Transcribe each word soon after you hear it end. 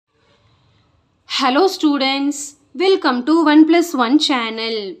Hello students, welcome to 1+1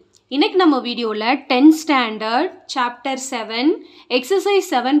 channel. இன்னைக்கு நம்ம வீடியோல 10th standard chapter 7 exercise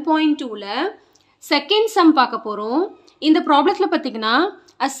 7.2ல second sum பார்க்க போறோம். இந்த ப்ராப்ளத்துல பாத்தீங்கன்னா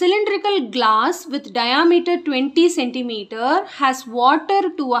a cylindrical glass with diameter 20 cm has water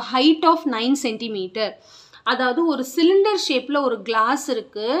to a height of 9 cm. அதாவது ஒரு சிலிண்டர் ஷேப்ல ஒரு கிளாஸ்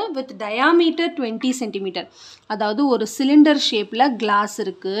இருக்கு with diameter 20 cm. அதாவது ஒரு சிலிண்டர் ஷேப்ல கிளாஸ்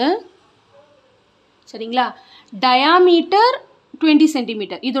இருக்கு. சரிங்களா? Diameter 20 cm.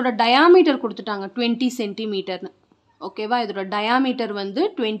 இதோட டயாமீட்டர் கொடுத்துட்டாங்க 20 cm. ஓகேவா? இதோட டயாமீட்டர் வந்து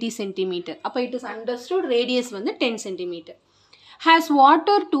 20 cm. அப்போ it is understood radius வந்து 10 cm. Has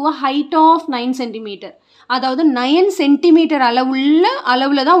water to a height of 9 cm. அதாவது 9 cm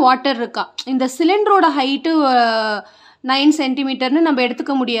அளவுல தான் வாட்டர் இருக்கா. இந்த சிலிண்டரோட ஹைட்டு 9 cm நம்ம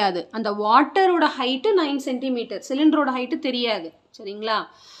எடுத்துக்க முடியாது. அந்த வாட்டரோட ஹைட்டு 9 cm. சிலிண்டரோட ஹைட்டு தெரியாது. சரிங்களா?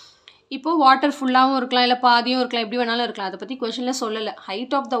 இப்போ வாட்டர் ஃபுல்லாகவும் இருக்கலாம், இல்லை பாதியும் இருக்கலாம், எப்படி வேணாலும் இருக்கலாம். அதை பற்றி கொஷனில் சொல்லலை.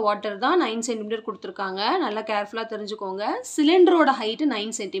 ஹைட் ஆஃப் த வாட்டர் தான் 9 cm கொடுத்துருக்காங்க. நல்லா கேர்ஃபுல்லாக தெரிஞ்சுக்கோங்க. சிலிண்டரோட ஹைட்டு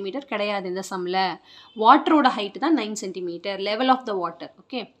 9 cm கிடையாது இந்த சம்மில். வாட்டரோட ஹைட்டு தான் 9 cm. Level of the water.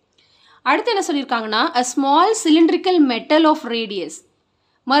 Okay, அடுத்து என்ன சொல்லியிருக்காங்கன்னா a small cylindrical metal of radius.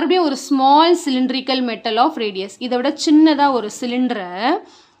 மறுபடியும் ஒரு small cylindrical metal of radius. இதை விட சின்னதாக ஒரு சிலிண்டரை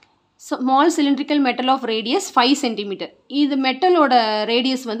small cylindrical metal of radius 5 cm. இது மெட்டலோட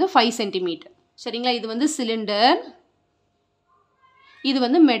ரேடியஸ் வந்து 5 cm. சரிங்களா? இது வந்து சிலிண்டர், இது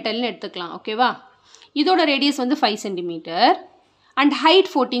வந்து மெட்டல்னு எடுத்துக்கலாம். ஓகேவா? இதோட ரேடியஸ் வந்து 5 cm அண்ட் ஹைட்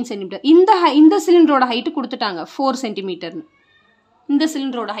 14 cm. இந்த சிலிண்டரோட ஹைட்டு கொடுத்துட்டாங்க 4 cm. இந்த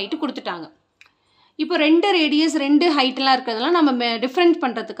சிலிண்டரோட ஹைட்டு கொடுத்துட்டாங்க. இப்போ ரெண்டு ரேடியஸ் ரெண்டு ஹைட்டெலாம் இருக்கிறதுலாம் நம்ம டிஃப்ரெண்ட்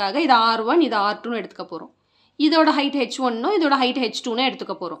பண்ணுறதுக்காக இது R1 இது R2ன்னு எடுத்துக்க போகிறோம். இதோட ஹைட் H1 இதோட ஹைட் H2ன்னு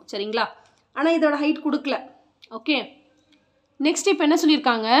எடுத்துக்க போகிறோம். சரிங்களா? ஆனால் இதோட ஹைட் கொடுக்கல. ஓகே, நெக்ஸ்ட் இப்போ என்ன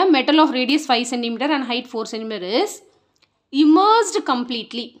சொல்லியிருக்காங்க, metal of radius 5 cm and height 4 cm is இமர்ஸ்டு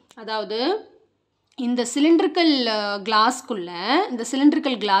completely. அதாவது இந்த cylindrical கிளாஸ்க்குள்ள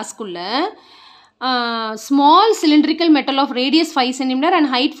small cylindrical metal of radius 5 cm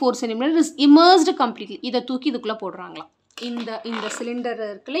and height 4 cm is இமர்ஸ்டு completely. இதை தூக்கி இதுக்குள்ளே போடுறாங்களாம். இந்த சிலிண்டர்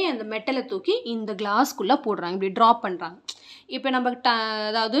இருக்குல்ல, அந்த மெட்டலை தூக்கி இந்த கிளாஸ்க்குள்ளே போடுறாங்க, இப்படி ட்ராப் பண்ணுறாங்க. இப்போ நம்ம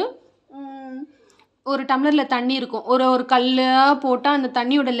அதாவது ஒரு டம்ளரில் தண்ணி இருக்கும், ஒரு கல்லாக போட்டால் அந்த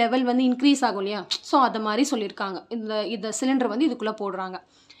தண்ணியோட லெவல் வந்து இன்க்ரீஸ் ஆகும் இல்லையா? ஸோ அதை மாதிரி சொல்லியிருக்காங்க. இந்த சிலிண்டர் வந்து இதுக்குள்ளே போடுறாங்க.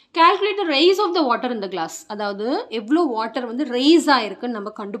 Calculate rice of the water இந்த கிளாஸ். அதாவது எவ்வளோ வாட்டர் வந்து ரைஸ் ஆகிருக்குன்னு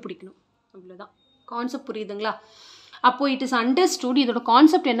நம்ம கண்டுபிடிக்கணும். அவ்வளோதான் கான்செப்ட். புரியுதுங்களா? அப்போ இட் இஸ் அண்டர்ஸ்டுட். இதோட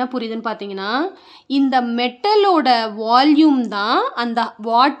கான்செப்ட் என்ன புரியுதுன்னு பார்த்தீங்கன்னா, இந்த மெட்டலோட வால்யூம் தான் அந்த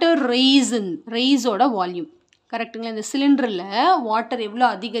வாட்டர் ரைஸோட வால்யூம். கரெக்டுங்களா? இந்த சிலிண்டரில் வாட்டர் எவ்வளோ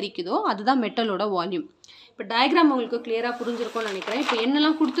அதிகரிக்குதோ அதுதான் மெட்டலோட வால்யூம். இப்போ டயக்ராம் உங்களுக்கு கிளியராக புரிஞ்சிருக்கும்னு நினைக்கிறேன். இப்போ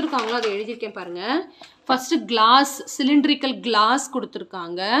என்னெல்லாம் கொடுத்துருக்காங்களோ அதை எழுதியிருக்கேன் பாருங்கள். ஃபஸ்ட்டு கிளாஸ், சிலிண்ட்ரிக்கல் கிளாஸ்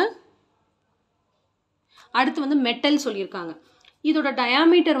கொடுத்துருக்காங்க. அடுத்து வந்து மெட்டல் சொல்லியிருக்காங்க. இதோட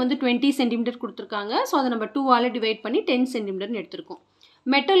டயாமீட்டர் வந்து 20 cm கொடுத்துருக்காங்க. ஸோ அதை நம்ம 2ஆல் டிவைட் பண்ணி 10 cm எடுத்திருக்கோம்.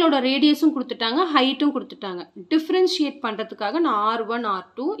 மெட்டலோட ரேடியஸும் கொடுத்துட்டாங்க, ஹைட்டும் கொடுத்துட்டாங்க. டிஃப்ரென்ஷியேட் பண்ணுறதுக்காக நான் R1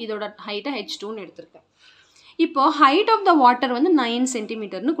 R2 இதோட ஹைட்டை H2ன்னு எடுத்திருக்கேன். இப்போ ஹைட் ஆஃப் த வாட்டர் வந்து 9 cm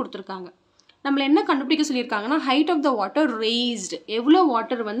கொடுத்துருக்காங்க. நம்மளை என்ன கண்டுபிடிக்க சொல்லியிருக்காங்கன்னா height of the water raised. எவ்வளோ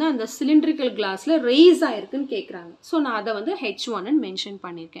வாட்டர் வந்து அந்த சிலிண்ட்ரிக்கல் கிளாஸில் ரெய்ஸ் ஆகிருக்குன்னு கேட்குறாங்க. ஸோ நான் அதை வந்து H1ன்னு மென்ஷன்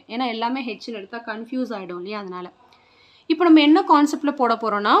பண்ணியிருக்கேன். ஏன்னா எல்லாமே Hன்னு எடுத்தால் கன்ஃபியூஸ் ஆகிடும் இல்லையா? அதனால் இப்போ நம்ம என்ன கான்செப்டில் போட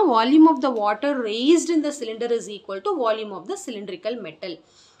போகிறோம்னா, volume of the water raised in the cylinder is equal to volume of the cylindrical metal.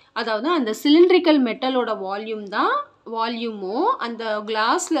 அதாவது அந்த சிலிண்ட்ரிக்கல் மெட்டலோட வால்யூம் தான் வால்யூமோ, அந்த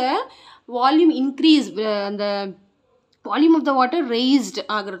கிளாஸில் வால்யூம் இன்க்ரீஸ், அந்த volume of the water raised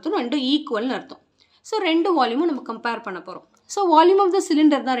ஆகிறதும் ரெண்டும் ஈக்குவல்னு அர்த்தம். ஸோ ரெண்டு வால்யூமும் நம்ம கம்பேர் பண்ண போகிறோம். So volume of the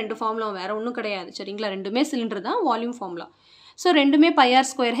cylinder தான் ரெண்டு ஃபார்முலா, வேறு ஒன்றும் கிடையாது. சரிங்களா? ரெண்டுமே சிலிண்டர் தான், வால்யூம் ஃபார்முலா. ஸோ ரெண்டுமே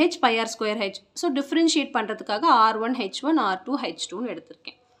πr²h πr²h. ஸோ டிஃப்ரென்ஷியேட் பண்ணுறதுக்காக R1 H1 R2 H2ன்னு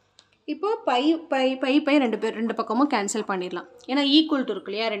எடுத்திருக்கேன். இப்போ பை ரெண்டு பக்கமும் கேன்சல் பண்ணிடலாம். ஏன்னா ஈக்குவல் டு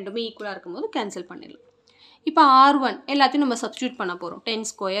இருக்கு இல்லையா? ரெண்டுமே ஈக்குவலாக இருக்கும்போது கேன்சல் பண்ணிடலாம். இப்போ R1 எல்லாத்தையும் நம்ம சப்ஸ்டியூட் பண்ண போகிறோம்.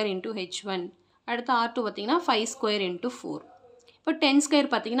 10² × H1. அடுத்து R2 பார்த்தீங்கன்னா 5² × 4. இப்போ 10²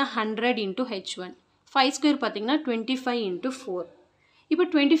 பார்த்தீங்கன்னா 100 × H1. 5² பார்த்தீங்கன்னா 25 × 4. இப்போ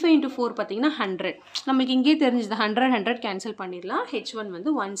 25 × 4 பார்த்தீங்கன்னா 100. நமக்கு இங்கே தெரிஞ்சது 100 கேன்சல் பண்ணிடலாம். H1 வந்து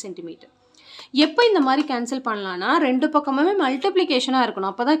 1 cm. எப்போ இந்த மாதிரி கேன்சல் பண்ணலான்னா ரெண்டு பக்கமுமே மல்டிப்ளிகேஷனாக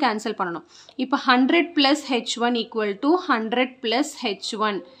இருக்கணும், அப்போ தான் கேன்சல் பண்ணணும். இப்போ 100 + H1 = 100 +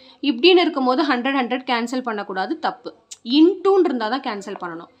 H1 இப்படின்னு இருக்கும்போது 100 கேன்சல் பண்ணக்கூடாது, தப்பு. இன்டூன்னு இருந்தால் தான் கேன்சல்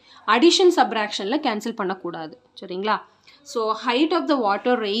பண்ணணும். அடிஷன் சப்ராக்ஷனில் கேன்சல் பண்ணக்கூடாது. சரிங்களா? So height of the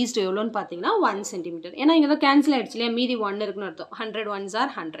water raised எவ்வளோன்னு பார்த்தீங்கன்னா 1 cm. ஏன்னா இங்கே தான் கேன்சல் ஆகிடுச்சு இல்லையா? மீதி 1 இருக்குன்னு அர்த்தம். 100 1s are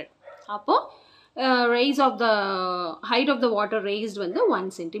 100. அப்போது rice of the height of the water raised வந்து 1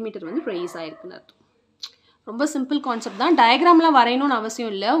 சென்டிமீட்டர் வந்து ரைஸ் ஆயிருக்குன்னு அர்த்தம். ரொம்ப சிம்பிள் கான்செப்ட் தான். டயக்ராம்லாம் வரையணும்னு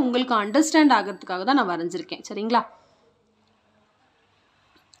அவசியம் இல்லை, உங்களுக்கு அண்டர்ஸ்டாண்ட் ஆகிறதுக்காக தான் நான் வரைஞ்சிருக்கேன். சரிங்களா?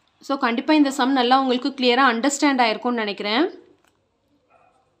 ஸோ கண்டிப்பாக இந்த சம் நல்லா உங்களுக்கு கிளியராக அண்டர்ஸ்டாண்ட் ஆயிருக்கும்னு நினைக்கிறேன்.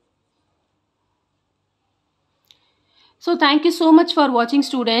 So thank you so much for watching,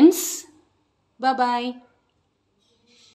 students. Bye bye.